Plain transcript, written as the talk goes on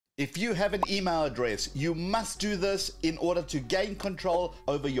If you have an email address, you must do this in order to gain control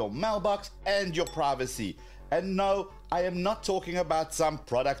over your mailbox and your privacy. And no, I am not talking about some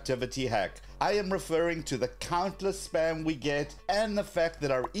productivity hack. I am referring to the countless spam we get and the fact that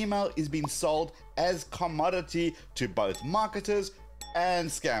our email is being sold as commodity to both marketers and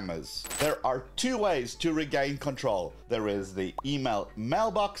scammers. There are two ways to regain control. There is the email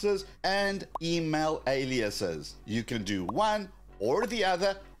mailboxes and email aliases. You can do one or the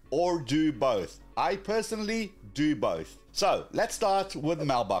other, or do both. I personally do both. So let's start with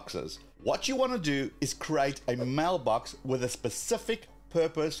mailboxes. What you want to do is create a mailbox with a specific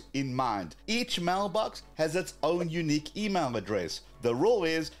purpose in mind. Each mailbox has its own unique email address. The rule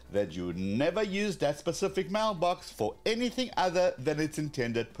is that you never use that specific mailbox for anything other than its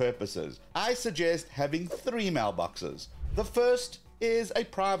intended purposes. I suggest having 3 mailboxes. The first is a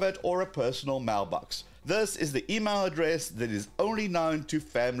private or a personal mailbox. This is the email address that is only known to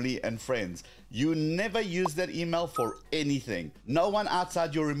family and friends. You never use that email for anything. No one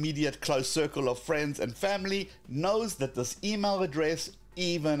outside your immediate close circle of friends and family knows that this email address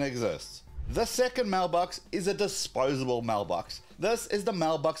even exists. The second mailbox is a disposable mailbox. This is the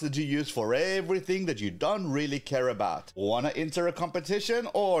mailbox that you use for everything that you don't really care about. Want to enter a competition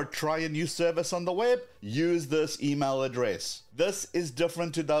or try a new service on the web? Use this email address. This is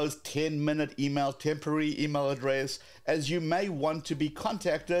different to those 10-minute email, temporary email address, as you may want to be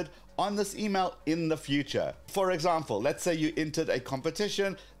contacted on this email in the future. For example, let's say you entered a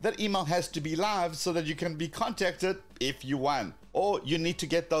competition. That email has to be live so that you can be contacted if you won. Or you need to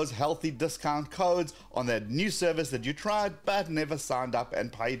get those healthy discount codes on that new service that you tried but never signed up and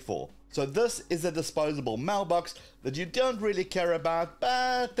paid for. So this is a disposable mailbox that you don't really care about,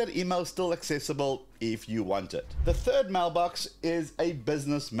 but that email is still accessible if you want it. The third mailbox is a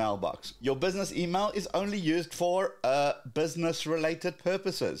business mailbox. Your business email is only used for business related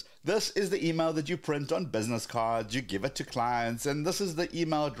purposes. This is the email that you print on business cards, you give it to clients, and this is the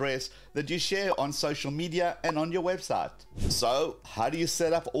email address that you share on social media and on your website. So how do you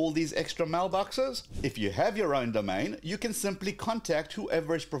set up all these extra mailboxes? If you have your own domain, you can simply contact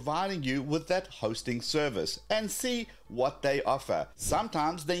whoever is providing you with that hosting service and see what they offer.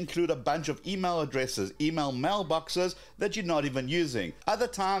 Sometimes they include a bunch of email addresses, email mailboxes that you're not even using. Other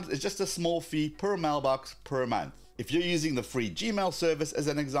times it's just a small fee per mailbox per month. If you're using the free Gmail service as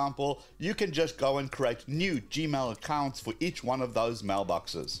an example, you can just go and create new Gmail accounts for each one of those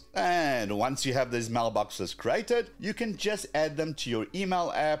mailboxes. And once you have these mailboxes created, you can just add them to your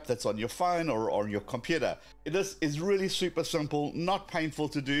email app that's on your phone or on your computer. This is really super simple, not painful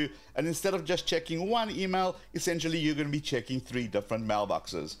to do, and instead of just checking one email, essentially you're going to be checking 3 different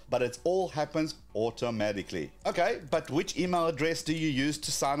mailboxes. But it all happens automatically. Okay, but which email address do you use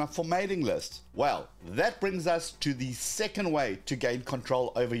to sign up for mailing lists? Well, that brings us to the second way to gain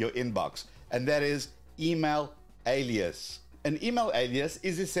control over your inbox, and that is email alias. An email alias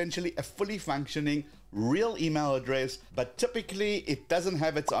is essentially a fully functioning real email address, but typically it doesn't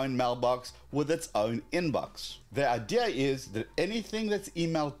have its own mailbox with its own inbox. The idea is that anything that's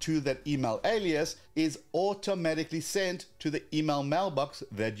emailed to that email alias is automatically sent to the email mailbox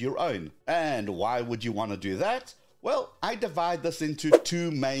that you own. And why would you want to do that? Well, I divide this into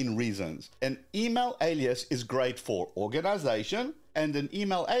 2 main reasons. An email alias is great for organization, and an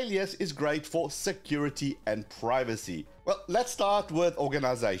email alias is great for security and privacy. Well, let's start with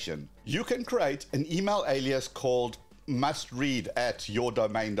organization. You can create an email alias called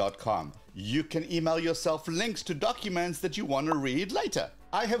mustread@yourdomain.com. You can email yourself links to documents that you want to read later.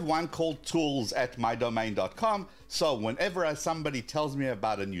 I have one called tools@mydomain.com, so whenever somebody tells me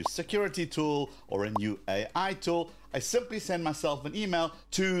about a new security tool or a new AI tool, I simply send myself an email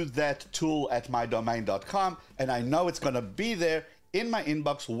to that tool@mydomain.com, and I know it's going to be there in my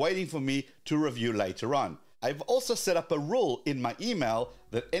inbox waiting for me to review later on. I've also set up a rule in my email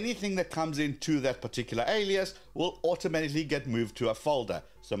that anything that comes into that particular alias will automatically get moved to a folder,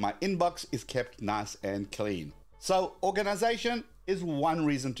 so my inbox is kept nice and clean. So organization is one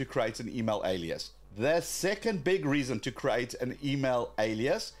reason to create an email alias. The second big reason to create an email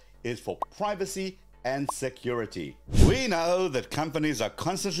alias is for privacy and security. We know that companies are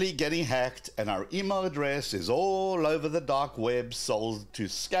constantly getting hacked, and our email address is all over the dark web, sold to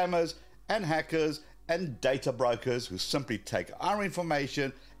scammers and hackers and data brokers who simply take our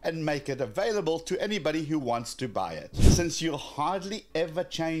information and make it available to anybody who wants to buy it. Since you hardly ever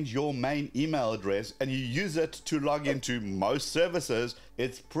change your main email address and you use it to log into most services,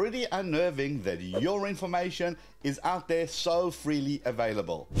 it's pretty unnerving that your information is out there so freely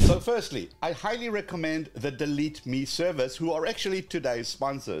available. So firstly, I highly recommend the Delete Me service, who are actually today's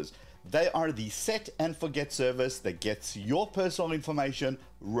sponsors. They are the set and forget service that gets your personal information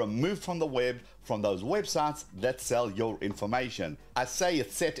removed from the web, from those websites that sell your information. I say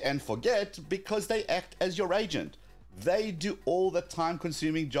it's set and forget because they act as your agent. They do all the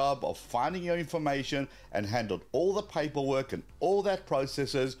time-consuming job of finding your information and handle all the paperwork and all that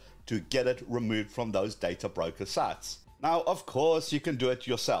processes to get it removed from those data broker sites. Now, of course, you can do it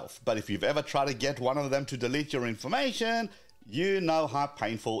yourself, but if you've ever tried to get one of them to delete your information, you know how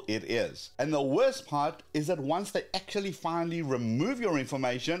painful it is. And the worst part is that once they actually finally remove your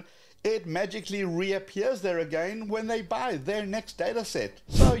information, it magically reappears there again when they buy their next data set.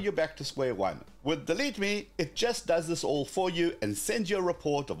 So you're back to square one. With Delete Me, it just does this all for you and sends you a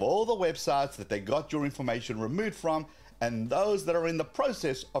report of all the websites that they got your information removed from and those that are in the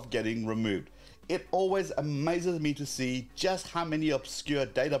process of getting removed. It always amazes me to see just how many obscure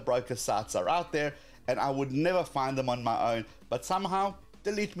data broker sites are out there, and I would never find them on my own, but somehow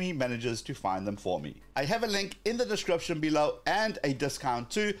Delete Me manages to find them for me. I have a link in the description below and a discount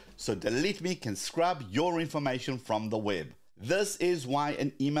too, so Delete Me can scrub your information from the web. This is why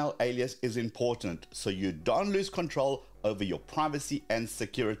an email alias is important, so you don't lose control over your privacy and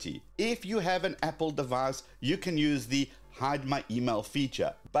security. If you have an Apple device, you can use the Hide My Email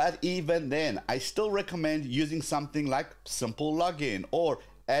feature. But even then, I still recommend using something like Simple Login or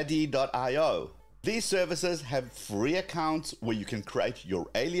Addy.io. These services have free accounts where you can create your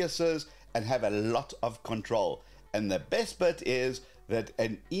aliases and have a lot of control. And the best bit is that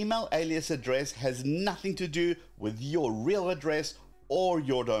an email alias address has nothing to do with your real address or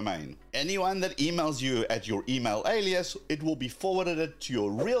your domain. Anyone that emails you at your email alias, it will be forwarded to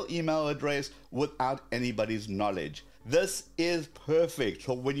your real email address without anybody's knowledge. This is perfect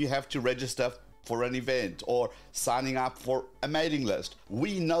for when you have to register for an event or signing up for a mailing list.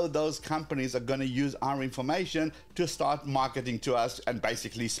 We know those companies are going to use our information to start marketing to us and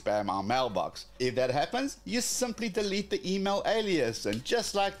basically spam our mailbox. If that happens, you simply delete the email alias, and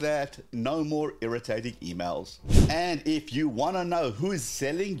just like that, no more irritating emails. And if you want to know who is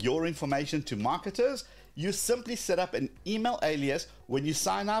selling your information to marketers, you simply set up an email alias when you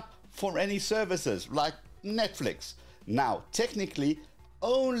sign up for any services like Netflix. Now, technically,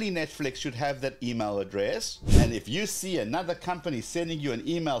 only Netflix should have that email address. And if you see another company sending you an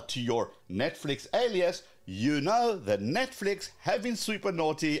email to your Netflix alias, you know that Netflix have been super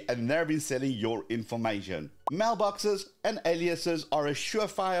naughty and they've been selling your information. Mailboxes and aliases are a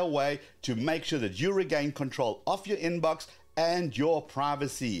surefire way to make sure that you regain control of your inbox and your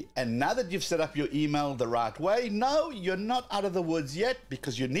privacy. And now that you've set up your email the right way, no, you're not out of the woods yet,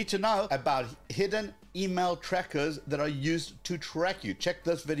 because you need to know about hidden email trackers that are used to track you. Check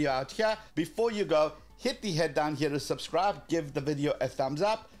this video out here. Before you go, hit the head down here to subscribe, give the video a thumbs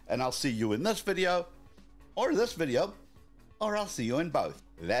up, and I'll see you in this video, or I'll see you in both.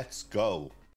 Let's go.